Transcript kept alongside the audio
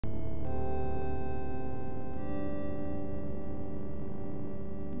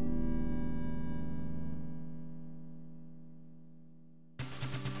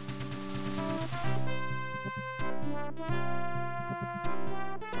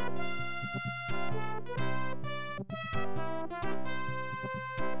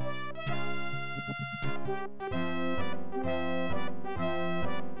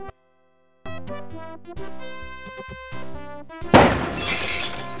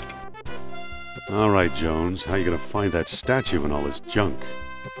All right, Jones, how you gonna find that statue in all this junk?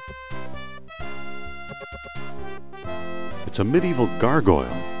 It's a medieval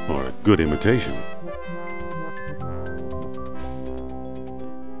gargoyle, or a good imitation.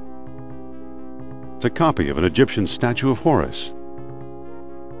 It's a copy of an Egyptian statue of Horus.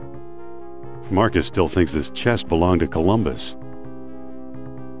 Marcus still thinks this chest belonged to Columbus.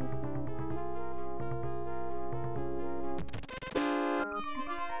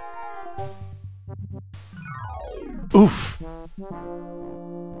 Oof!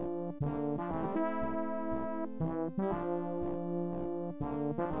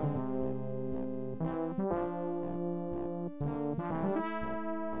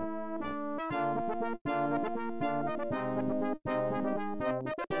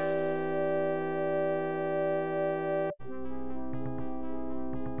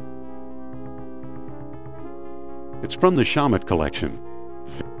 It's from the Shamet collection.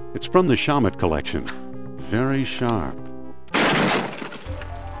 It's from the Shamet collection. Very sharp.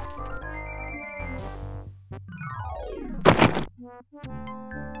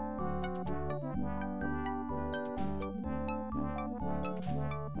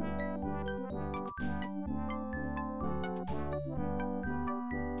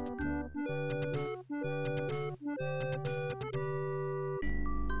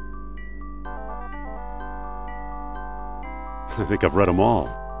 I think I've read them all.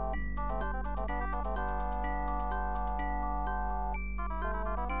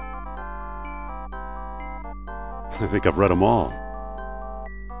 I think I've read them all.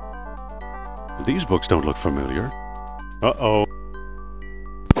 These books don't look familiar. Uh-oh.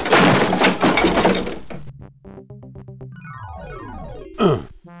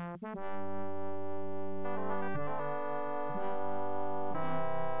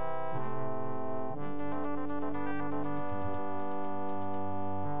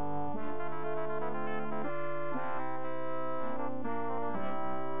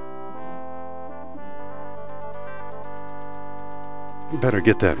 Better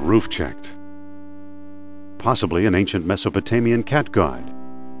get that roof checked. Possibly an ancient Mesopotamian cat god.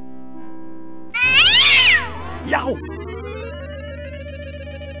 Yow!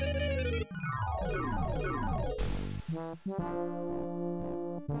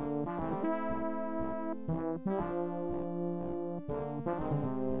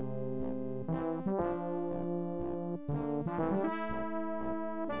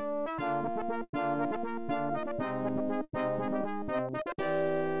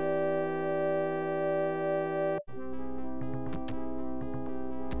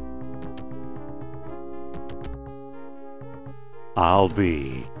 I'll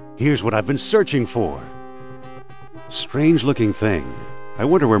be. Here's what I've been searching for. Strange-looking thing. I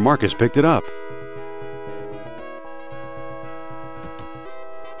wonder where Marcus picked it up.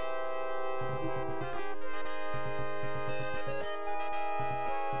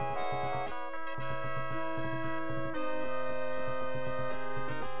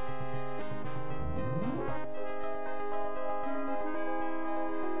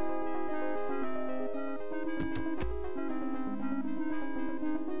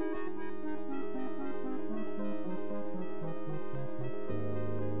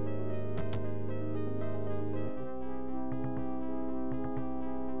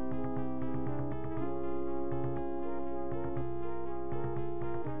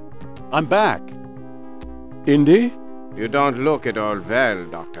 I'm back. Indy? You don't look at all well,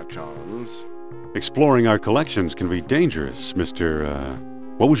 Dr. Jones. Exploring our collections can be dangerous, Mr.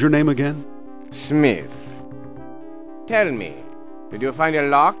 What was your name again? Smith. Tell me, did you find a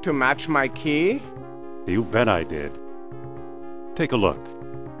lock to match my key? You bet I did. Take a look.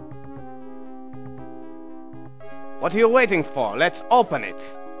 What are you waiting for? Let's open it.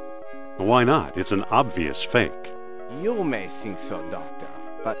 Why not? It's an obvious fake. You may think so, Doctor,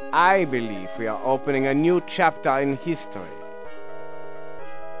 but I believe we are opening a new chapter in history.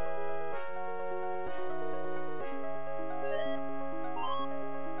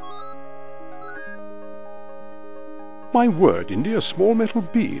 My word, Indy, a small metal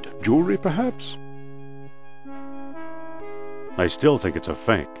bead. Jewelry, perhaps? I still think it's a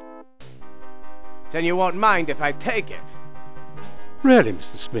fake. Then you won't mind if I take it. Really,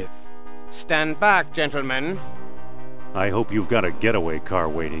 Mr. Smith? Stand back, gentlemen. I hope you've got a getaway car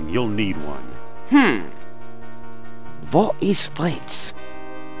waiting. You'll need one. What is Fritz?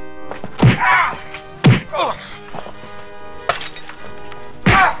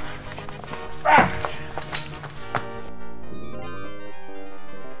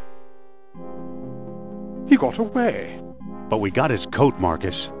 got away. But we got his coat,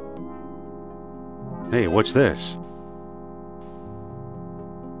 Marcus. Hey, what's this?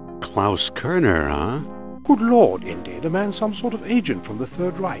 Klaus Kerner, huh? Good Lord, Indy, the man's some sort of agent from the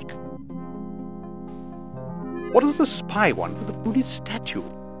Third Reich. What does the spy want with the Buddhist statue?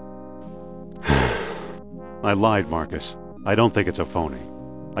 I lied, Marcus. I don't think it's a phony.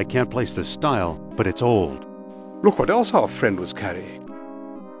 I can't place the style, but it's old. Look what else our friend was carrying.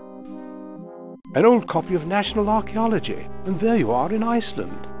 An old copy of National Archaeology, and there you are in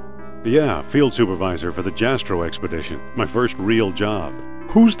Iceland. Yeah, field supervisor for the Jastro expedition. My first real job.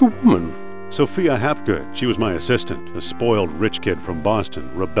 Who's the woman? Sophia Hapgood. She was my assistant, a spoiled rich kid from Boston,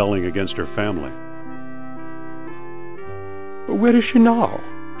 rebelling against her family. Where is she now?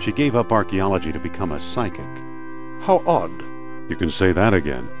 She gave up archaeology to become a psychic. How odd. You can say that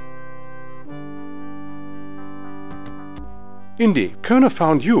again. Indy, Kerner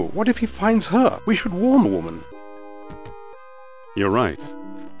found you. What if he finds her? We should warn the woman. You're right.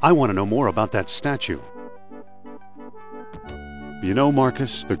 I want to know more about that statue. You know,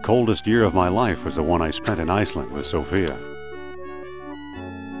 Marcus, the coldest year of my life was the one I spent in Iceland with Sophia.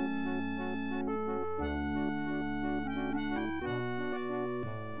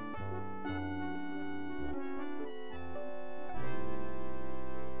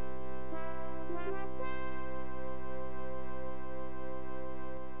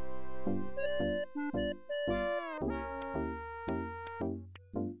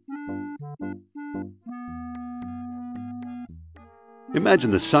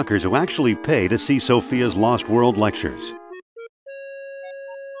 Imagine the suckers who actually pay to see Sophia's Lost World lectures.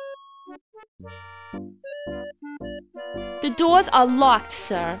 The doors are locked,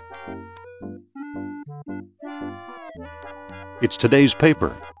 sir. It's today's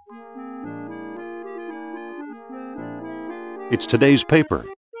paper. It's today's paper.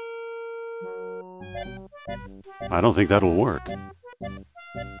 I don't think that'll work.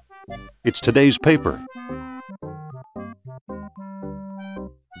 It's today's paper.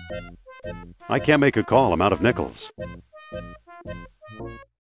 I can't make a call. I'm out of nickels.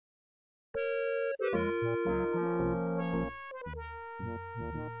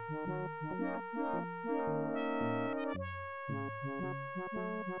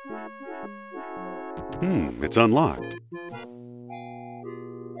 It's unlocked.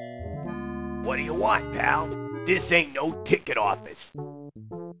 What do you want, pal? This ain't no ticket office.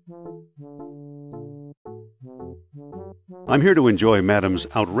 I'm here to enjoy Madam's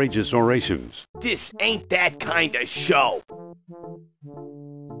outrageous orations. This ain't that kind of show.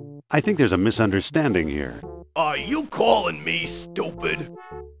 I think there's a misunderstanding here. Are you calling me stupid?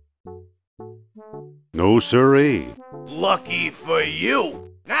 No siree. Lucky for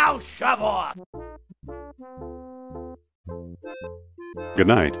you. Now shove off. Good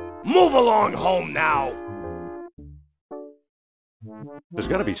night. Move along home now. There's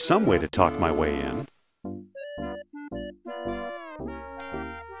got to be some way to talk my way in.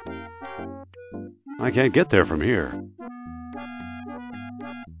 I can't get there from here.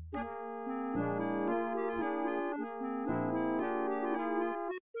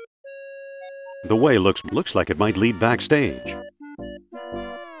 The way looks like it might lead backstage.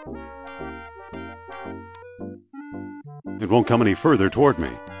 It won't come any further toward me.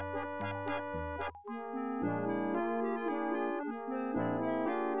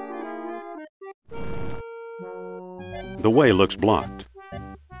 The way looks blocked.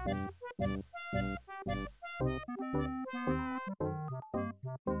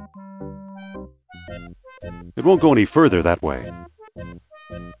 It won't go any further that way.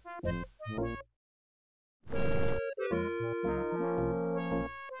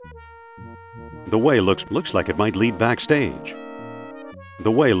 The way looks like it might lead backstage.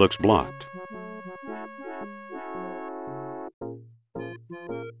 The way looks blocked.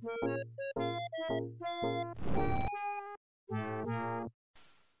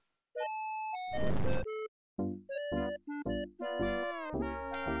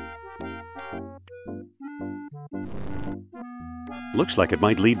 Looks like it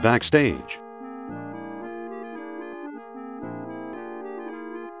might lead backstage.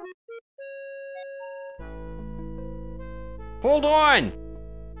 Hold on!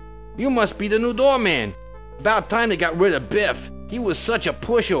 You must be the new doorman. About time they got rid of Biff. He was such a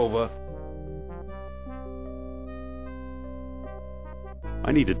pushover.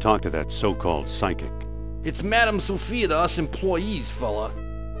 I need to talk to that so-called psychic. It's Madame Sophia to us employees, fella.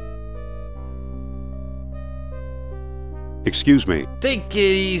 Excuse me. Take it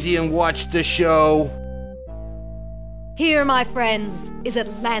easy and watch the show. Here, my friends, is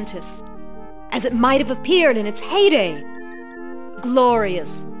Atlantis, as it might have appeared in its heyday. Glorious,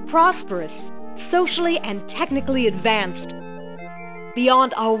 prosperous, socially and technically advanced,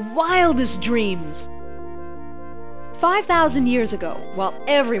 beyond our wildest dreams. 5,000 years ago, while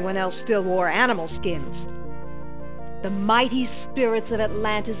everyone else still wore animal skins, the mighty spirits of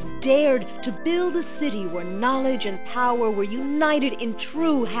Atlantis dared to build a city where knowledge and power were united in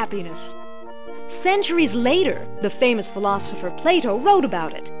true happiness. Centuries later, the famous philosopher Plato wrote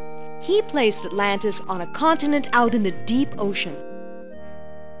about it. He placed Atlantis on a continent out in the deep ocean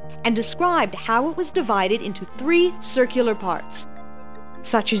and described how it was divided into 3 circular parts,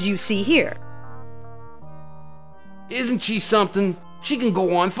 such as you see here. Isn't she something? She can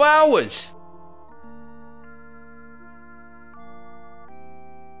go on for hours.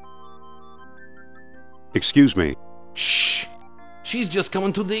 Excuse me. Shh! She's just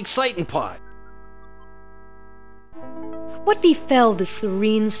coming to the exciting part. What befell this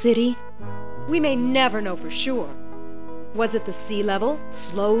serene city? We may never know for sure. Was it the sea level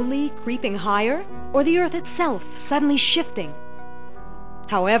slowly creeping higher, or the earth itself suddenly shifting?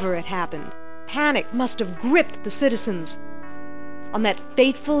 However it happened, panic must have gripped the citizens on that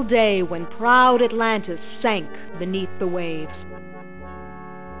fateful day when proud Atlantis sank beneath the waves.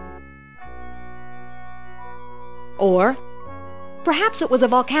 Or perhaps it was a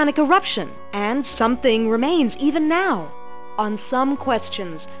volcanic eruption, and something remains even now. On some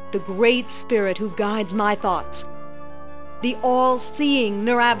questions, the great spirit who guides my thoughts, the all-seeing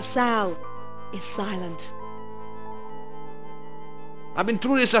Nerab-Sal, is silent. I've been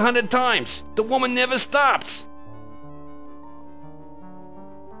through this 100 times. The woman never stops.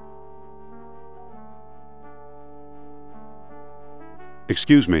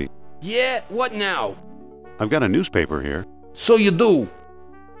 Excuse me. Yeah, what now? I've got a newspaper here. So you do.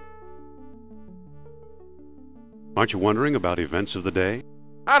 Aren't you wondering about events of the day?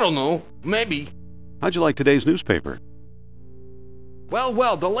 I don't know. Maybe. How'd you like today's newspaper?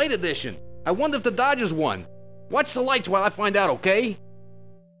 Well, the late edition. I wonder if the Dodgers won. Watch the lights while I find out, okay?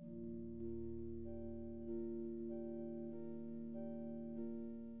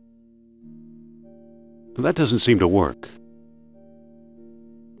 That doesn't seem to work.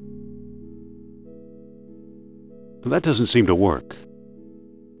 That doesn't seem to work.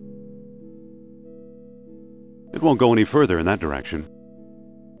 It won't go any further in that direction.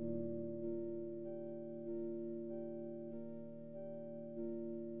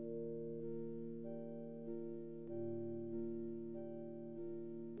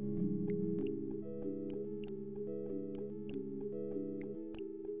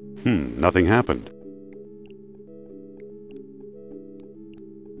 Nothing happened.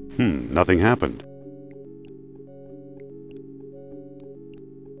 Nothing happened.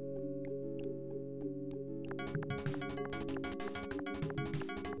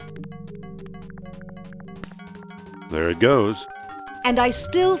 There it goes. And I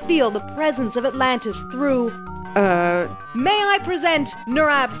still feel the presence of Atlantis through, may I present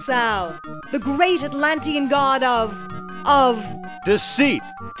Nerab-Sal, the great Atlantean god of Deceit!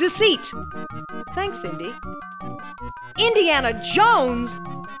 deceit. Thanks, Indy. Indiana Jones?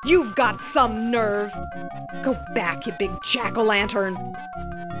 You've got some nerve. Go back, you big jack-o'-lantern.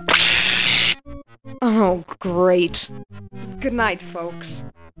 Oh, great. Good night, folks.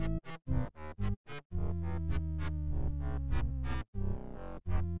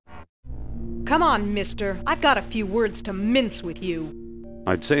 Come on, mister. I've got a few words to mince with you.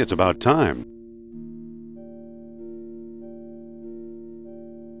 I'd say it's about time.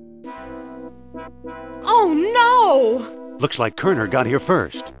 Oh, no! Looks like Kerner got here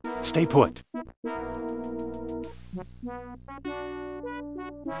first. Stay put.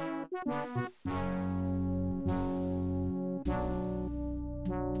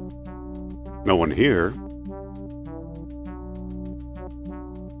 No one here.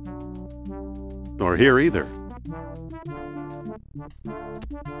 Nor here either.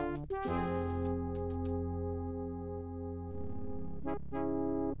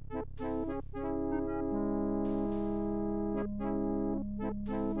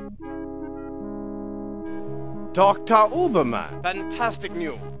 Dr. Uberman, fantastic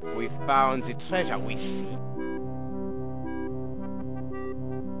news. We found the treasure we seek.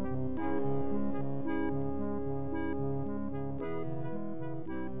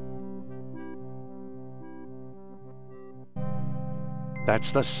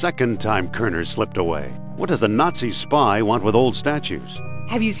 That's the second time Kerner slipped away. What does a Nazi spy want with old statues?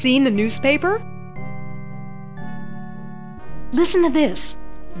 Have you seen the newspaper? Listen to this.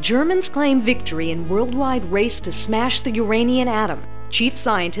 Germans claim victory in worldwide race to smash the uranium atom. Chief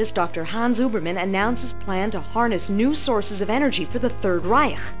scientist Dr. Hans Uberman announces plan to harness new sources of energy for the Third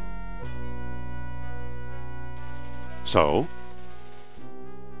Reich. So?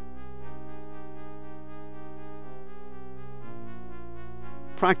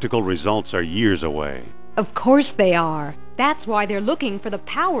 Practical results are years away. Of course they are. That's why they're looking for the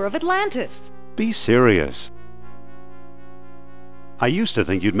power of Atlantis. Be serious. I used to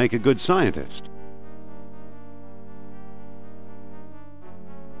think you'd make a good scientist.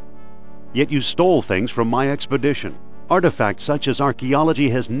 Yet you stole things from my expedition. Artifacts such as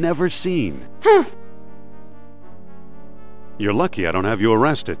archaeology has never seen. You're lucky I don't have you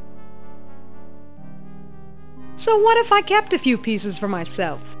arrested. So what if I kept a few pieces for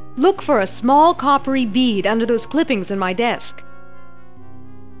myself? Look for a small coppery bead under those clippings in my desk.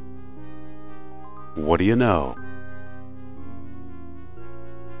 What do you know?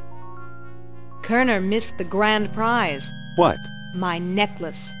 Kerner missed the grand prize. What? My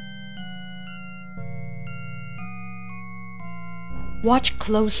necklace. Watch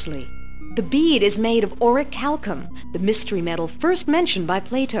closely. The bead is made of orichalcum, the mystery metal first mentioned by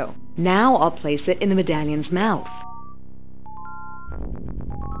Plato. Now I'll place it in the medallion's mouth.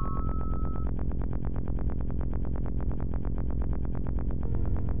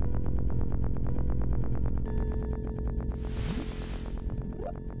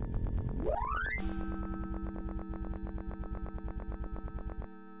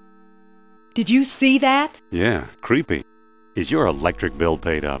 Did you see that? Yeah, creepy. Is your electric bill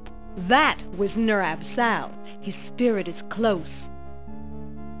paid up? That was Nurab Sal. His spirit is close.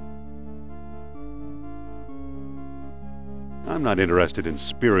 I'm not interested in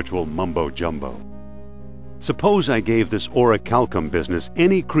spiritual mumbo-jumbo. Suppose I gave this orichalcum business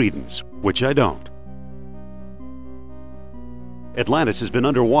any credence, which I don't. Atlantis has been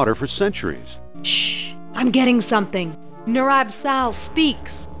underwater for centuries. Shh! I'm getting something. Nurab Sal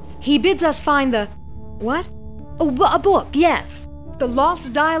speaks. He bids us find the... what? Oh, a book, yes. The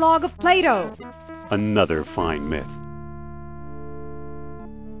Lost Dialogue of Plato. Another fine myth.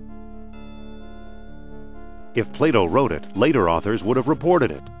 If Plato wrote it, later authors would have reported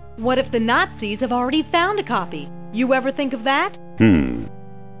it. What if the Nazis have already found a copy? You ever think of that?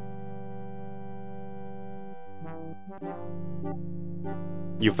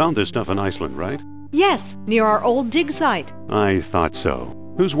 You found this stuff in Iceland, right? Yes, near our old dig site. I thought so.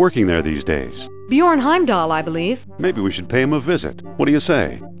 Who's working there these days? Bjorn Heimdall, I believe. Maybe we should pay him a visit. What do you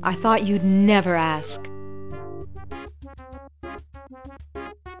say? I thought you'd never ask.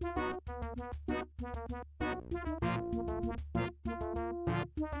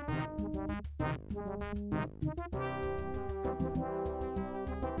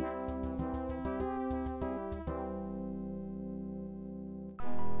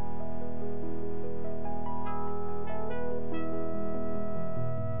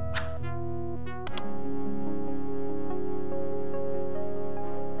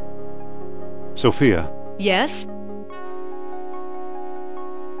 Sophia, Yes?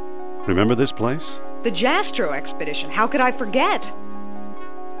 remember this place? The Jastro expedition. How could I forget?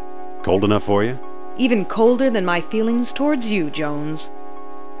 Cold enough for you? Even colder than my feelings towards you, Jones.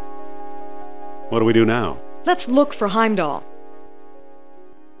 What do we do now? Let's look for Heimdall.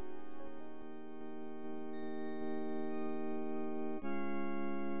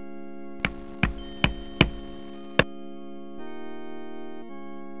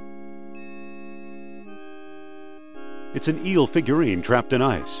 It's an eel figurine trapped in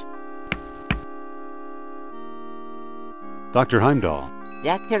ice. Dr. Heimdall.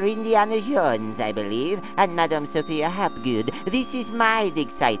 Dr. Indiana Jones, I believe, and Madame Sophia Hapgood. This is my dig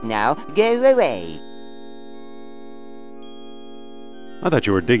site now. Go away. I thought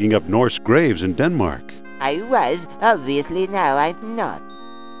you were digging up Norse graves in Denmark. I was. Obviously now I'm not.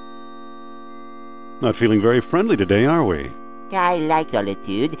 Not feeling very friendly today, are we? I like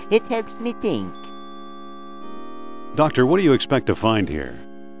solitude. It helps me think. Doctor, what do you expect to find here?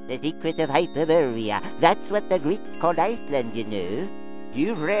 The secret of Hyperborea. That's what the Greeks called Iceland, you know.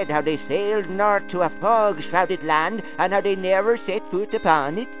 You've read how they sailed north to a fog-shrouded land and how they never set foot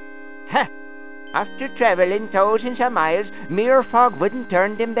upon it? Ha! After travelling thousands of miles, mere fog wouldn't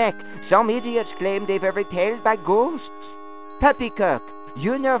turn them back. Some idiots claim they were repelled by ghosts. Poppycock,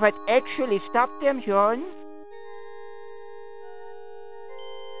 you know what actually stopped them, Sean?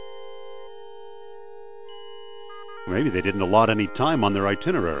 Maybe they didn't allot any time on their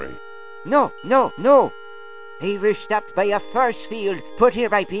itinerary. No. They were stopped by a force field put here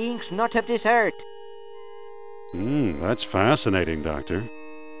by beings not of this earth. That's fascinating, Doctor.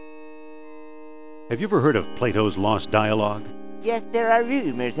 Have you ever heard of Plato's Lost Dialogue? Yes, there are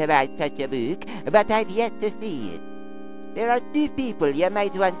rumors about such a book, but I've yet to see it. There are two people you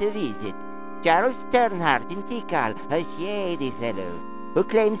might want to visit. Charles Sternhardt in Tikal, a shady fellow, who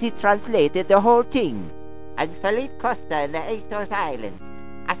claims he translated the whole thing. And Philippe Costa in the Athos Islands.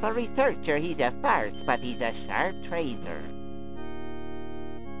 As a researcher, he's a farce, but he's a sharp trader.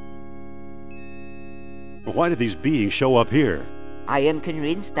 Why did these beings show up here? I am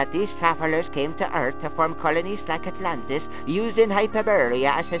convinced that these travelers came to Earth to form colonies like Atlantis, using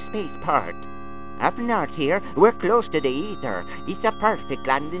Hyperborea as a spaceport. Up north here, we're close to the ether. It's a perfect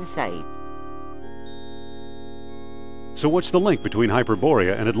landing site. So what's the link between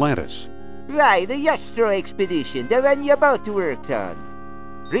Hyperborea and Atlantis? Right, the Yastro expedition, the one you both worked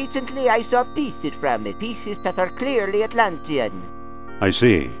on. Recently I saw pieces from it, pieces that are clearly Atlantean. I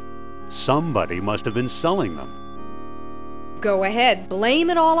see. Somebody must have been selling them. Go ahead, blame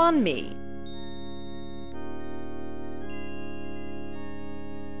it all on me.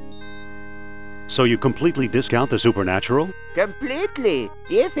 So you completely discount the supernatural? Completely.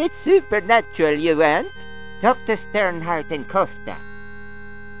 If it's supernatural you want. Talk to Sternhardt and Costa.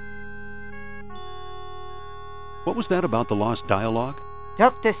 What was that about the lost dialogue?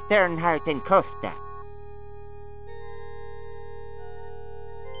 Talk to Sternhardt and Costa.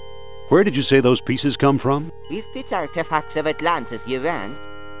 Where did you say those pieces come from? If it's artifacts of Atlantis you want,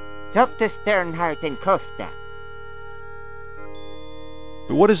 talk to Sternhardt and Costa.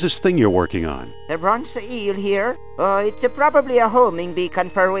 What is this thing you're working on? The bronze eel here? Oh, it's probably a homing beacon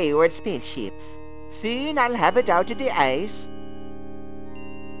for wayward spaceships. Soon I'll have it out of the ice.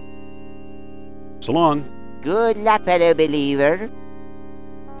 So long. Good luck, fellow believer.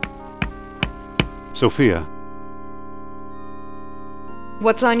 Sophia.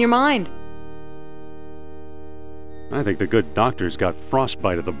 What's on your mind? I think the good doctor's got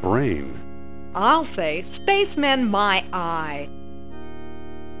frostbite of the brain. I'll say, spacemen my eye.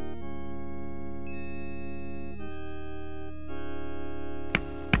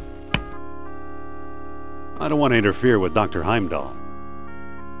 I don't want to interfere with Dr. Heimdall.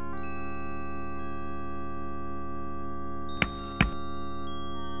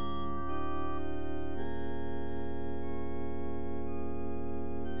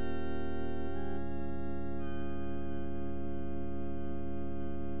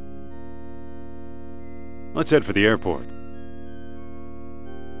 Let's head for the airport.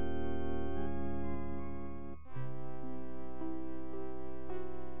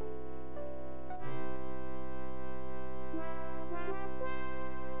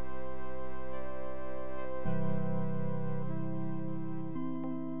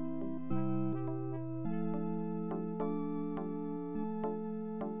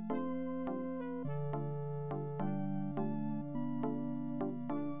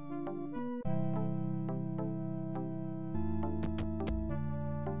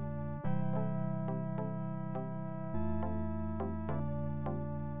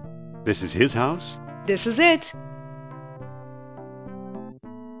 This is his house? This is it.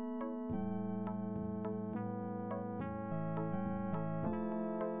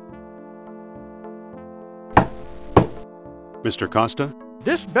 Mr. Costa?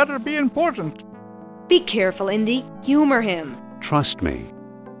 This better be important. Be careful, Indy. Humor him. Trust me.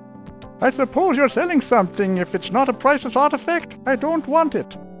 I suppose you're selling something. If it's not a priceless artifact, I don't want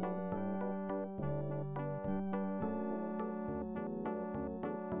it.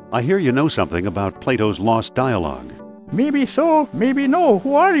 I hear you know something about Plato's lost dialogue. Maybe so, maybe no.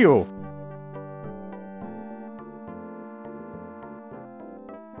 Who are you?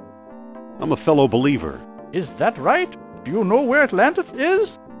 I'm a fellow believer. Is that right? Do you know where Atlantis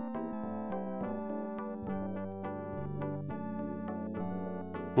is?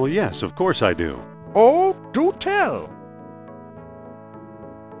 Well, yes, of course I do. Oh, do tell.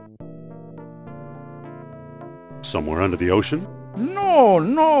 Somewhere under the ocean? No,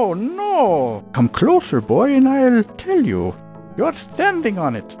 no, no. Come closer, boy, and I'll tell you. You're standing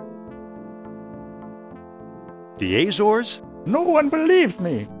on it. The Azores? No one believes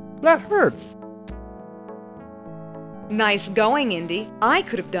me. That hurts. Nice going, Indy. I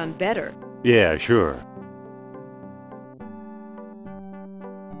could have done better. Yeah, sure.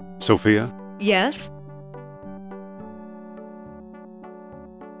 Sophia? Yes?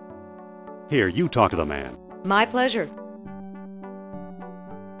 Here, you talk to the man. My pleasure.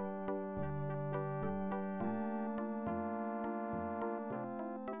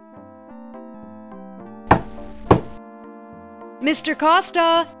 Mr.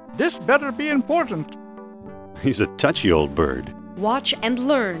 Costa! This better be important. He's a touchy old bird. Watch and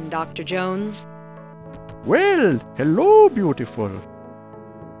learn, Dr. Jones. Well, hello, beautiful.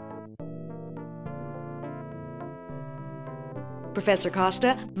 Professor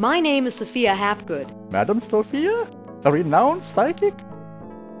Costa, my name is Sophia Hapgood. Madam Sophia? A renowned psychic?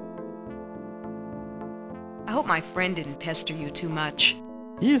 I hope my friend didn't pester you too much.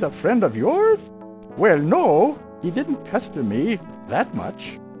 He's a friend of yours? Well, no, he didn't pester me that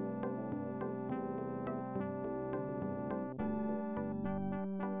much.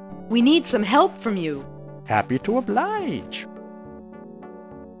 We need some help from you. Happy to oblige.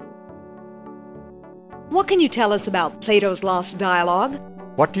 What can you tell us about Plato's Lost Dialogue?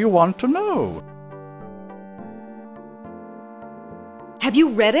 What do you want to know? Have you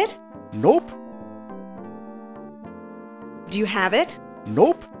read it? Nope. Do you have it?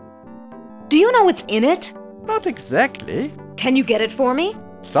 Nope. Do you know what's in it? Not exactly. Can you get it for me?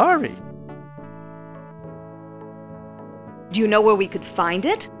 Sorry. Do you know where we could find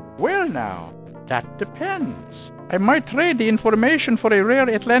it? Well now, that depends. I might trade the information for a rare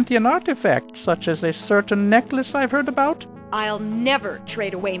Atlantean artifact, such as a certain necklace I've heard about. I'll never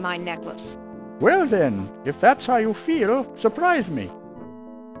trade away my necklace. Well then, if that's how you feel, surprise me.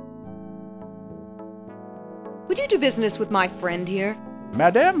 Would you do business with my friend here?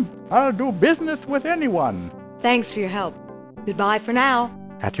 Madame, I'll do business with anyone. Thanks for your help. Goodbye for now.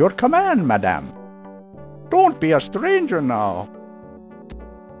 At your command, madame. Don't be a stranger now.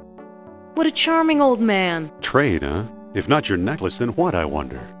 What a charming old man. Trade, huh? If not your necklace, then what, I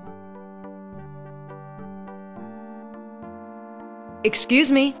wonder?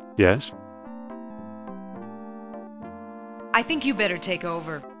 Excuse me. Yes? I think you better take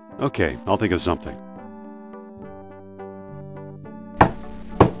over. Okay, I'll think of something.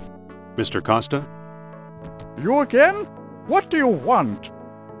 Mr. Costa? You again? What do you want?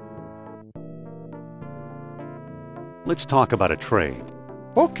 Let's talk about a trade.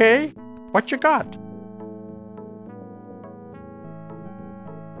 Okay, what you got?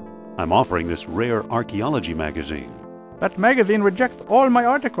 I'm offering this rare archaeology magazine. That magazine rejects all my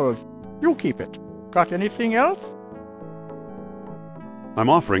articles. You keep it. Got anything else? I'm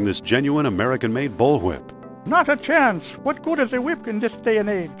offering this genuine American-made bullwhip. Not a chance. What good is a whip in this day and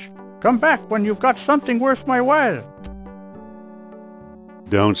age? Come back when you've got something worth my while.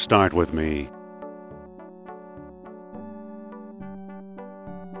 Don't start with me.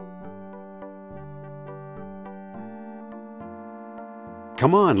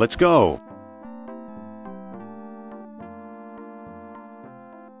 Come on, let's go.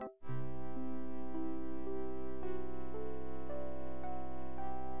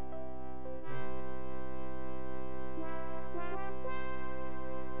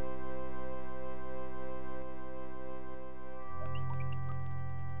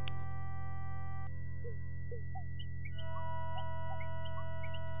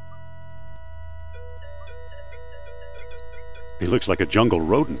 He looks like a jungle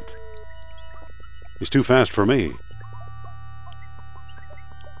rodent. He's too fast for me.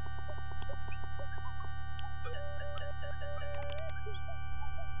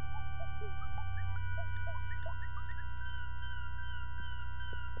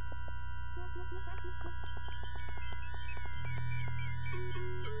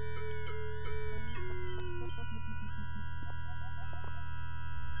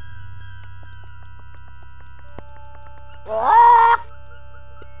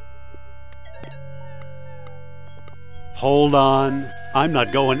 Hold on. I'm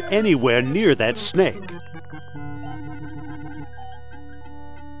not going anywhere near that snake.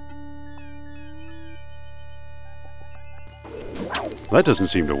 That doesn't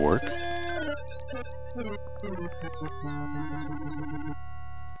seem to work.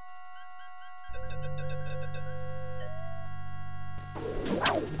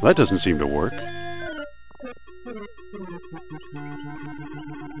 That doesn't seem to work.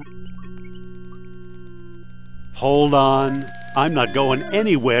 Hold on. I'm not going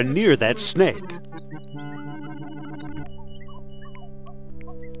anywhere near that snake.